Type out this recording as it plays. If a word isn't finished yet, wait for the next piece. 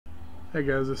Hey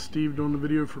guys, it's Steve doing the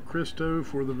video for CHRISTO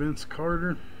for the Vince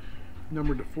Carter,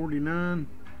 number to 49,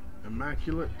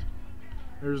 Immaculate.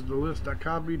 There's the list I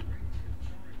copied.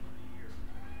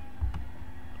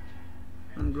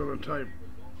 I'm going to type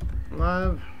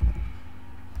live.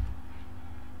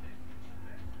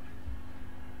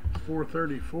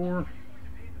 434.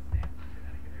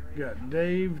 Got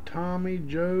Dave, Tommy,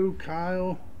 Joe,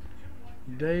 Kyle,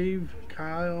 Dave,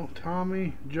 Kyle,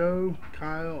 Tommy, Joe,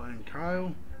 Kyle, and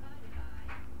Kyle.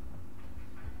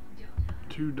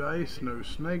 2 dice, no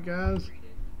snake eyes.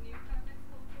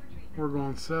 We're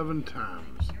going 7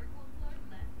 times.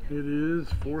 It is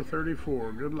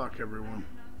 434. Good luck, everyone.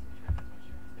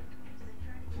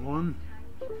 1,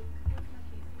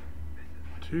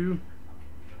 2,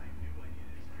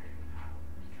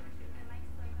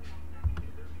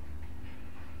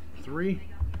 3,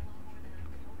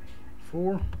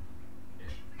 4,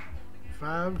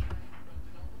 5,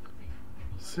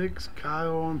 6.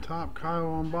 Kyle on top, Kyle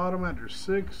on bottom after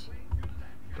 6.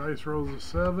 Dice rolls a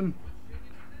 7.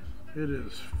 It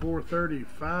is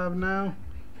 435 now.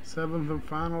 7th and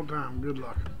final time. Good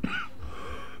luck.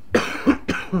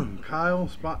 Kyle,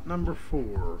 spot number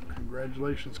 4.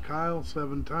 Congratulations, Kyle.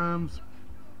 7 times.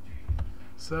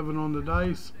 7 on the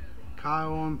dice.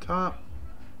 Kyle on top.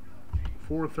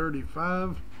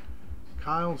 435.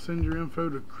 Kyle, send your info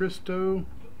to CHRISTO.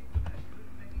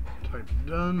 Type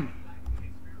done.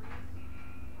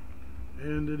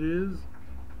 And it is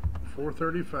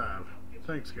 435.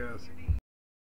 Thanks, guys.